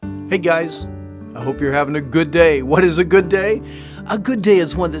Hey guys, I hope you're having a good day. What is a good day? A good day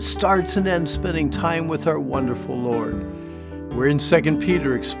is one that starts and ends spending time with our wonderful Lord. We're in 2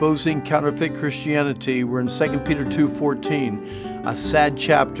 Peter, exposing counterfeit Christianity. We're in 2 Peter 2:14, a sad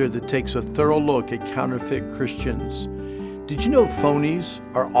chapter that takes a thorough look at counterfeit Christians. Did you know phonies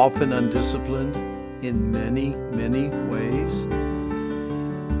are often undisciplined in many, many ways?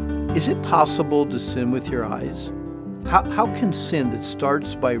 Is it possible to sin with your eyes? How can sin that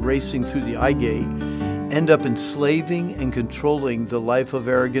starts by racing through the eye gate end up enslaving and controlling the life of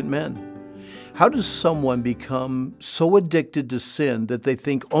arrogant men? How does someone become so addicted to sin that they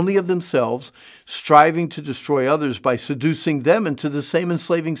think only of themselves, striving to destroy others by seducing them into the same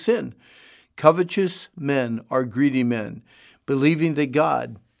enslaving sin? Covetous men are greedy men, believing that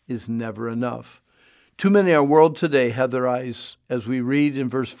God is never enough. Too many in our world today have their eyes, as we read in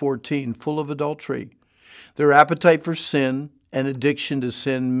verse 14, full of adultery. Their appetite for sin and addiction to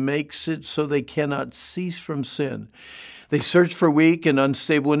sin makes it so they cannot cease from sin. They search for weak and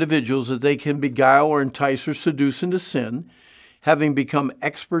unstable individuals that they can beguile or entice or seduce into sin. Having become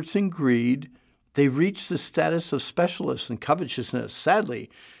experts in greed, they reach the status of specialists in covetousness. Sadly,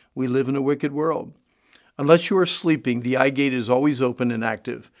 we live in a wicked world. Unless you are sleeping, the eye gate is always open and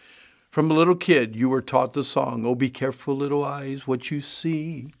active. From a little kid, you were taught the song, "Oh, be careful, little eyes, what you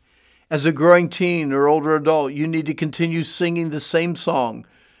see." As a growing teen or older adult, you need to continue singing the same song.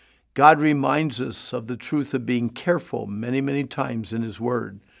 God reminds us of the truth of being careful many, many times in His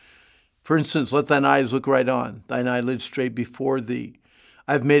Word. For instance, let thine eyes look right on, thine eyelids straight before thee.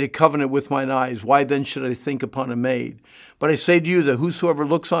 I have made a covenant with mine eyes. Why then should I think upon a maid? But I say to you that whosoever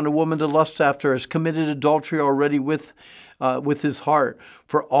looks on a woman to lust after her has committed adultery already with his heart.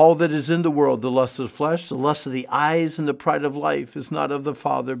 For all that is in the world, the lust of the flesh, the lust of the eyes, and the pride of life is not of the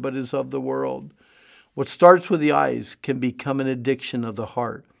Father, but is of the world. What starts with the eyes can become an addiction of the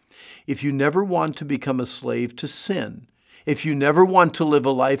heart. If you never want to become a slave to sin, if you never want to live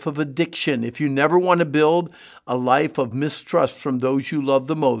a life of addiction, if you never want to build a life of mistrust from those you love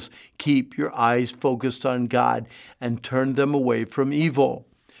the most, keep your eyes focused on God and turn them away from evil.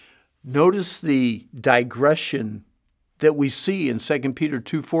 Notice the digression that we see in 2 Peter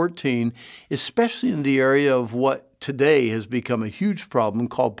 2:14, especially in the area of what today has become a huge problem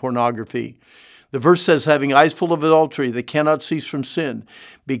called pornography. The verse says, having eyes full of adultery, they cannot cease from sin,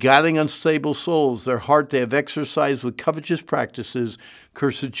 beguiling unstable souls, their heart they have exercised with covetous practices,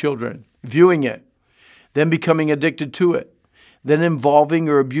 cursed children. Viewing it, then becoming addicted to it, then involving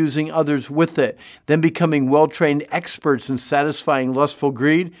or abusing others with it, then becoming well-trained experts in satisfying lustful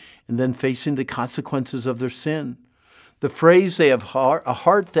greed, and then facing the consequences of their sin. The phrase, they have a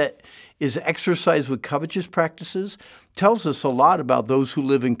heart that is exercised with covetous practices, tells us a lot about those who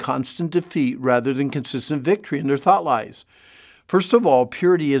live in constant defeat rather than consistent victory in their thought lives. First of all,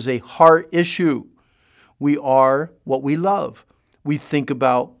 purity is a heart issue. We are what we love. We think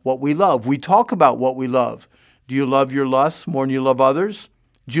about what we love. We talk about what we love. Do you love your lusts more than you love others?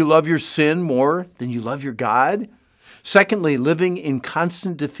 Do you love your sin more than you love your God? Secondly, living in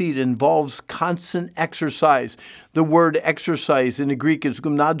constant defeat involves constant exercise. The word exercise in the Greek is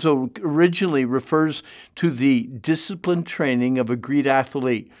gymnazo, originally refers to the disciplined training of a Greek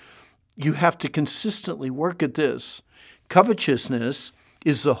athlete. You have to consistently work at this. Covetousness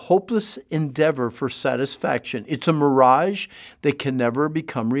is a hopeless endeavor for satisfaction. It's a mirage that can never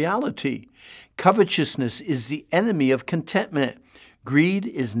become reality. Covetousness is the enemy of contentment. Greed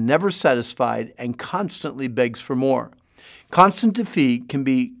is never satisfied and constantly begs for more. Constant defeat can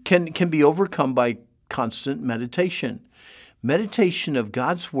be overcome by constant meditation. Meditation of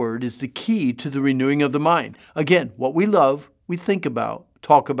God's Word is the key to the renewing of the mind. Again, what we love, we think about,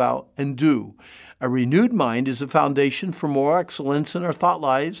 talk about, and do. A renewed mind is a foundation for more excellence in our thought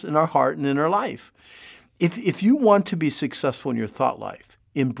lives, in our heart, and in our life. If you want to be successful in your thought life,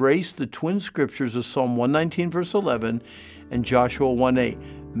 embrace the twin scriptures of Psalm 119, verse 11, and Joshua 1:8,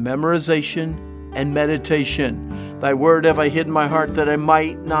 memorization and meditation. Thy word have I hid in my heart that I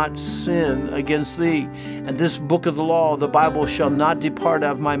might not sin against thee. And this book of the law, the Bible, shall not depart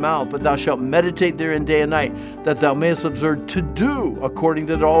out of my mouth, but thou shalt meditate therein day and night, that thou mayest observe to do according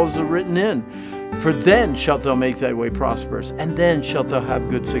to all is written in. For then shalt thou make thy way prosperous, and then shalt thou have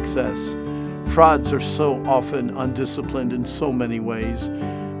good success. Frauds are so often undisciplined in so many ways,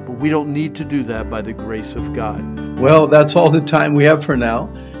 but we don't need to do that by the grace of God. Well, that's all the time we have for now.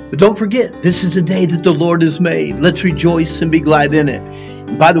 But don't forget, this is a day that the Lord has made. Let's rejoice and be glad in it.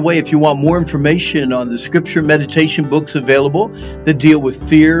 And by the way, if you want more information on the scripture meditation books available that deal with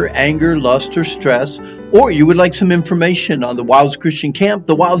fear, anger, lust, or stress, or you would like some information on the Wilds Christian Camp,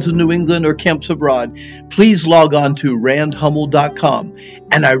 the Wilds of New England, or Camps Abroad, please log on to randhummel.com.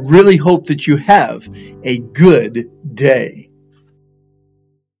 And I really hope that you have a good day.